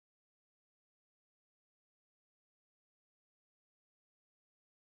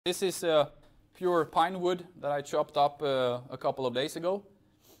This is pure pine wood that I chopped up a couple of days ago.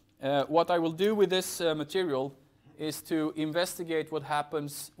 What I will do with this material is to investigate what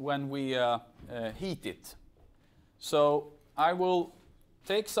happens when we heat it. So I will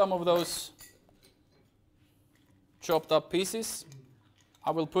take some of those chopped up pieces. I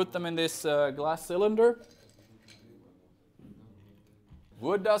will put them in this glass cylinder.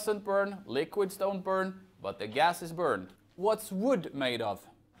 Wood doesn't burn, liquids don't burn, but the gases burn. What's wood made of?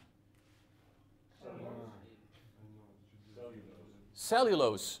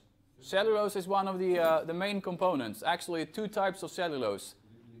 Cellulose. Cellulose is one of the main components. Actually, two types of cellulose.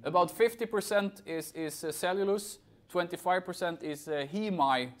 About 50% is cellulose, 25% is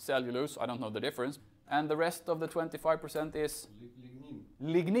hemicellulose, I don't know the difference, and the rest of the 25% is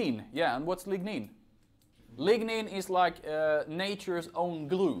lignin. Yeah, and what's lignin? Lignin is like nature's own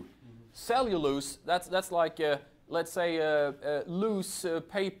glue. Cellulose, that's like, let's say, loose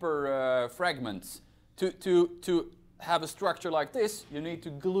paper fragments. To have a structure like this, you need to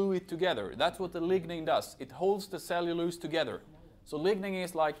glue it together. That's what the lignin does. It holds the cellulose together. So lignin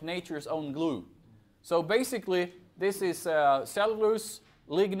is like nature's own glue. So basically, this is cellulose,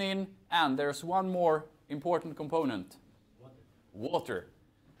 lignin, and there's one more important component. Water.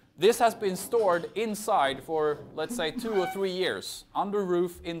 This has been stored inside for, let's say, 2 or 3 years, under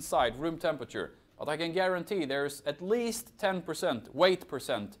roof, inside, room temperature. But I can guarantee there's at least 10%, weight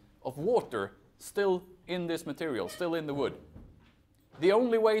percent, of water still in this material, still in the wood. The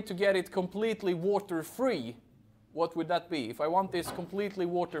only way to get it completely water-free, what would that be? If I want this completely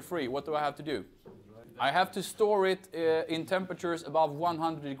water-free, what do I have to do? I have to store it in temperatures above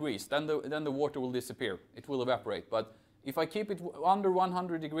 100 degrees. Then the water will disappear. It will evaporate. But if I keep it under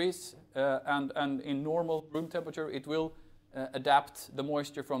 100 degrees and in normal room temperature, it will adapt the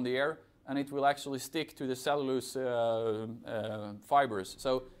moisture from the air, and it will actually stick to the cellulose fibers.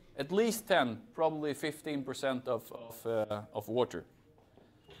 So at least 10, probably 15% of water.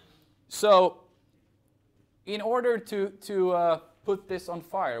 So in order to put this on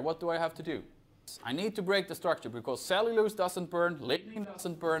fire, what do I have to do? I need to break the structure because cellulose doesn't burn, lignin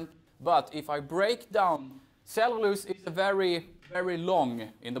doesn't burn, but if I break down, cellulose is a very, very long,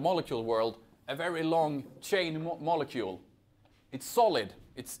 in the molecule world, a very long chain molecule. It's solid,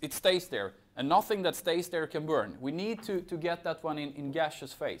 it stays there, and nothing that stays there can burn. We need to get that one in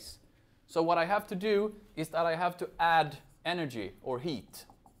gaseous phase. So what I have to do is that I have to add energy or heat.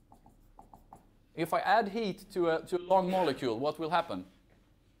 If I add heat to a long molecule, what will happen?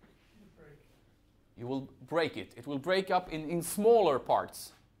 You will break it. It will break up in smaller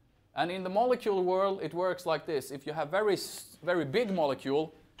parts. And in the molecule world, it works like this. If you have very big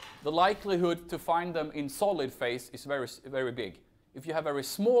molecule, the likelihood to find them in solid phase is very big. If you have very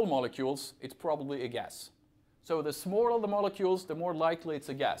small molecules, it's probably a gas. So the smaller the molecules, the more likely it's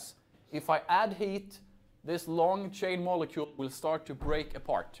a gas. If I add heat, this long chain molecule will start to break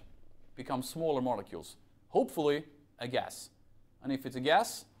apart, become smaller molecules. Hopefully a gas. And if it's a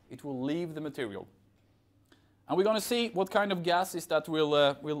gas, it will leave the material. And we're going to see what kind of gases that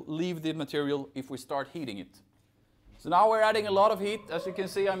will leave the material if we start heating it. So now we're adding a lot of heat. As you can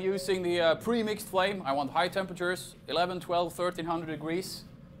see, I'm using the pre-mixed flame. I want high temperatures, 11, 12, 1300 degrees.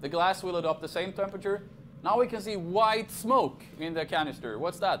 The glass will adopt the same temperature. Now we can see white smoke in the canister.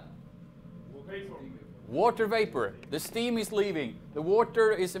 What's that? Water vapor. The steam is leaving. The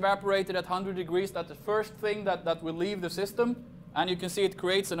water is evaporated at 100 degrees. That's the first thing that will leave the system. And you can see it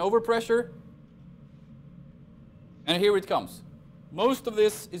creates an overpressure. And here it comes. Most of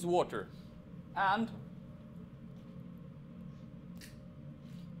this is water. And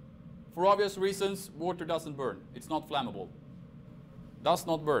for obvious reasons, water doesn't burn. It's not flammable. Does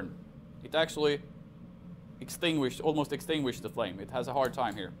not burn. It actually almost extinguished the flame. It has a hard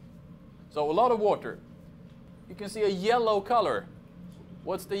time here. So a lot of water. You can see a yellow color.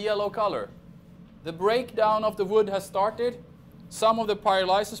 What's the yellow color? The breakdown of the wood has started. Some of the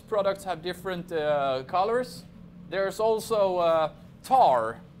pyrolysis products have different colors. There's also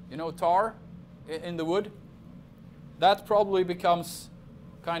tar, you know, tar in the wood. That probably becomes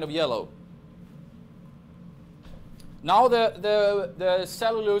kind of yellow. Now the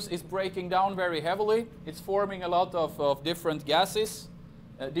cellulose is breaking down very heavily. It's forming a lot of different gases.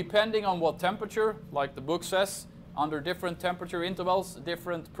 Depending on what temperature, like the book says, under different temperature intervals,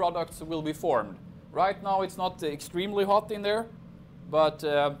 different products will be formed. Right now it's not extremely hot in there, but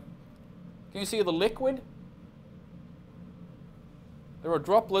can you see the liquid? There are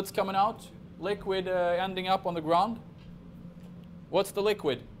droplets coming out, liquid ending up on the ground. What's the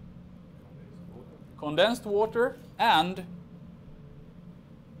liquid? Condensed water, and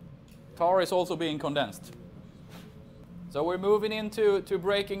tar is also being condensed. So we're moving into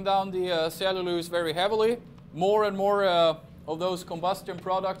breaking down the cellulose very heavily. More and more of those combustion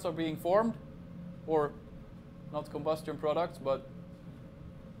products are being formed, or not combustion products, but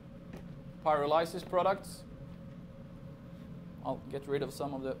pyrolysis products. I'll get rid of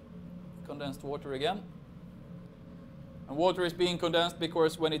some of the condensed water again. And water is being condensed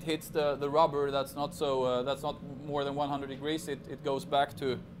because when it hits the rubber, that's not more than 100 degrees. It goes back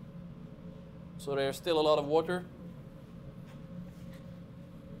to, so there's still a lot of water.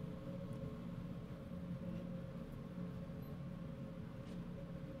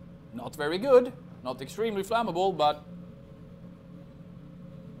 Not very good, not extremely flammable, but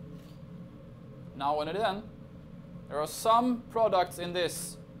now and then there are some products in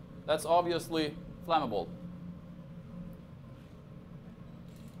this that's obviously flammable.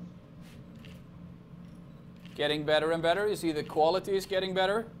 Getting better and better. You see the quality is getting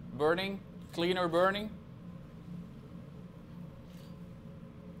better, burning, cleaner burning,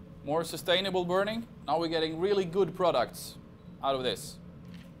 more sustainable burning. Now we're getting really good products out of this.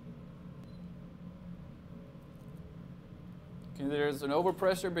 There's an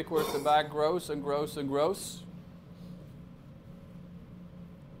overpressure because the bag grows and grows and grows.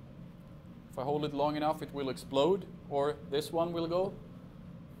 If I hold it long enough, it will explode, or this one will go.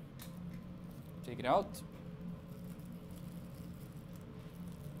 Take it out.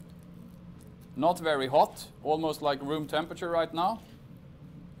 Not very hot, almost like room temperature right now.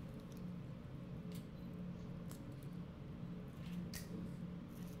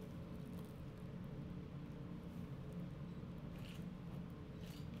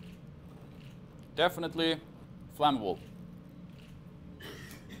 Definitely flammable.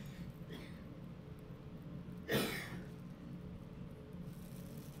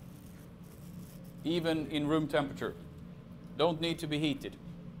 Even in room temperature. Don't need to be heated.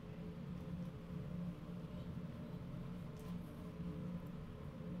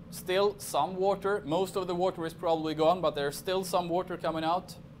 Still some water. Most of the water is probably gone, but there's still some water coming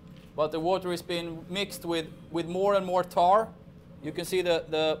out. But the water is being mixed with more and more tar. You can see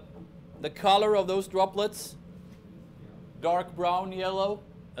the color of those droplets. Dark brown, yellow,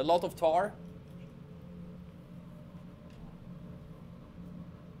 a lot of tar.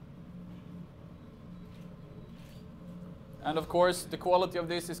 And of course, the quality of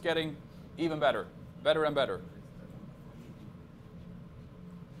this is getting even better, better and better.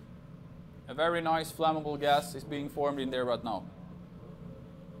 A very nice flammable gas is being formed in there right now.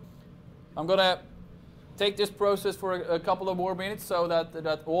 I'm going to take this process for a couple of more minutes so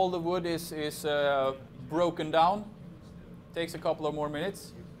that all the wood is broken down. Takes a couple of more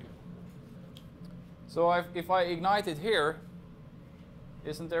minutes. So if I ignite it here,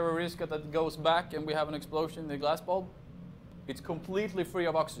 isn't there a risk that it goes back and we have an explosion in the glass bulb? It's completely free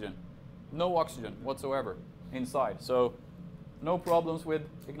of oxygen. No oxygen whatsoever inside. So no problems with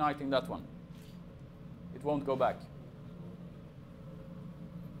igniting that one. It won't go back.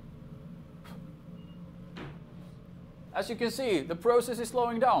 As you can see, the process is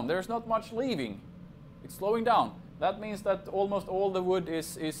slowing down. There's not much leaving. It's slowing down. That means that almost all the wood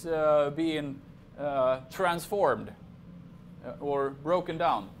is being transformed or broken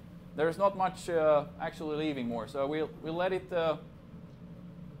down. There's not much actually leaving more. So we'll let it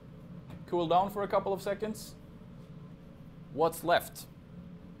cool down for a couple of seconds. What's left?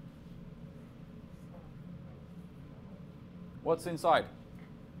 What's inside?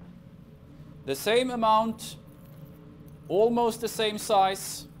 The same amount, almost the same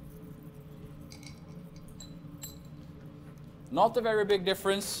size. Not a very big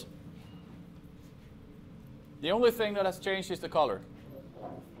difference. The only thing that has changed is the color.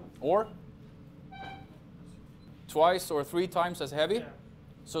 Or twice or 3 times as heavy.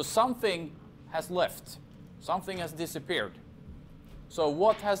 So something has left. Something has disappeared. So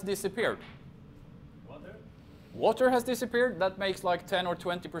what has disappeared? Water. Water has disappeared. That makes like 10 or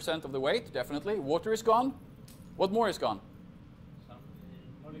 20% of the weight, definitely. Water is gone. What more is gone? Some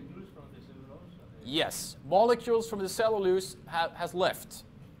molecules from the cellulose. Yes, molecules from the cellulose has left.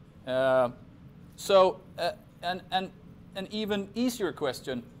 An even easier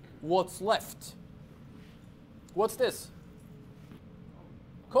question, what's left? What's this?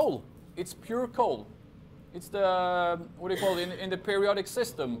 Coal. It's pure coal. It's the, what do you call it, in the periodic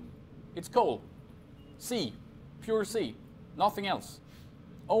system, it's coal. C, pure C, nothing else.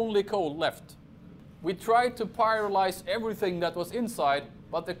 Only coal left. We tried to pyrolyze everything that was inside,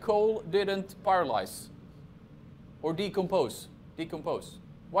 but the coal didn't pyrolyze or decompose.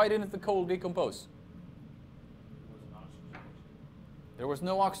 Why didn't the coal decompose? There was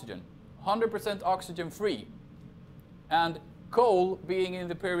no oxygen. 100% oxygen free. And coal being in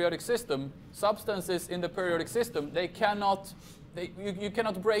the periodic system, substances in the periodic system, you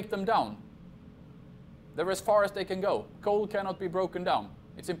cannot break them down. They're as far as they can go. Coal cannot be broken down.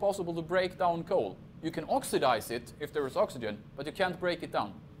 It's impossible to break down coal. You can oxidize it if there is oxygen, but you can't break it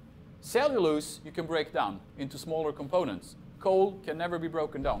down. Cellulose you can break down into smaller components. Coal can never be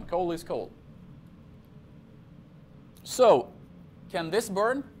broken down. Coal is coal. So, can this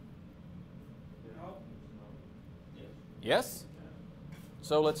burn? Yes?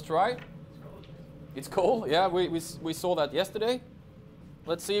 So let's try. It's coal. Yeah, we saw that yesterday.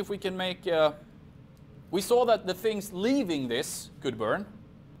 Let's see if we can make... we saw that the things leaving this could burn.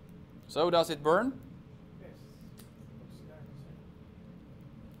 So does it burn?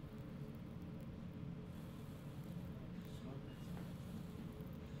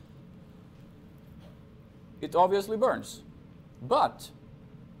 It obviously burns, but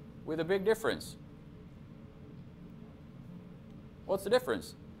with a big difference. What's the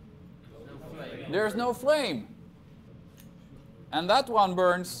difference? There's no flame. And that one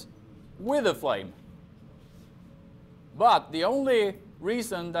burns with a flame. But the only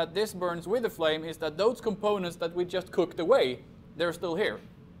reason that this burns with a flame is that those components that we just cooked away, they're still here.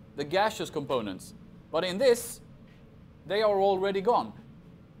 The gaseous components. But in this, they are already gone.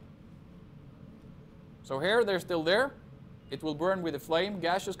 So here, they're still there. It will burn with a flame,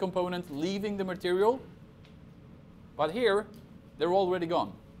 gaseous components leaving the material. But here, they're already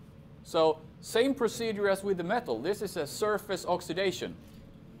gone. So, same procedure as with the metal. This is a surface oxidation.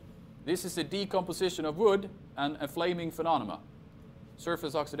 This is a decomposition of wood and a flaming phenomena.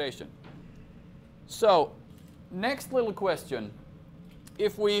 Surface oxidation. So, next little question.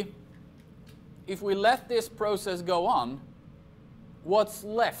 If we let this process go on, what's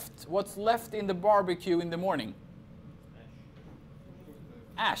left? What's left in the barbecue in the morning?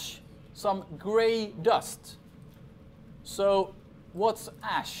 Ash. Some gray dust. So, what's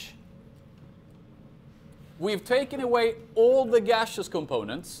ash? We've taken away all the gaseous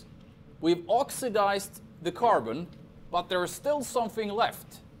components. We've oxidized the carbon, but there is still something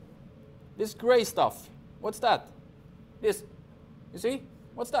left. This gray stuff. What's that? This. You see?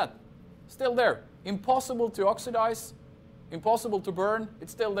 What's that? Still there. Impossible to oxidize. Impossible to burn.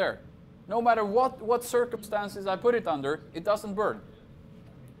 It's still there. No matter what circumstances I put it under, it doesn't burn.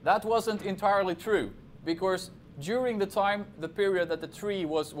 That wasn't entirely true, because during the period that the tree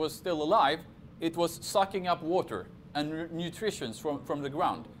was still alive, it was sucking up water and nutrients from the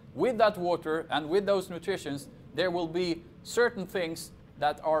ground. With that water and with those nutrients, there will be certain things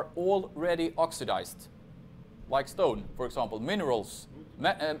that are already oxidized, like stone, for example, minerals,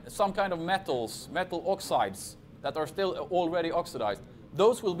 some kind of metals, metal oxides that are still already oxidized.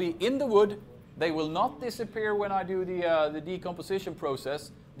 Those will be in the wood. They will not disappear when I do the decomposition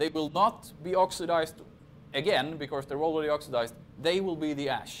process. They will not be oxidized again because they're already oxidized. They will be the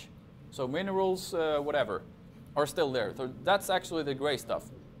ash. So minerals, whatever, are still there. So that's actually the gray stuff.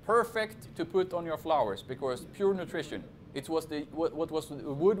 Perfect to put on your flowers because pure nutrition. It was what the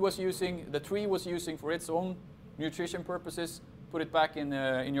wood was using, the tree was using for its own nutrition purposes. Put it back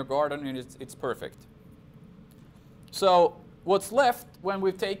in your garden and it's perfect. So what's left when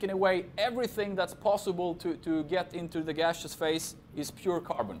we've taken away everything that's possible to get into the gaseous phase is pure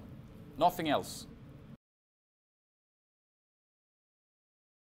carbon. Nothing else.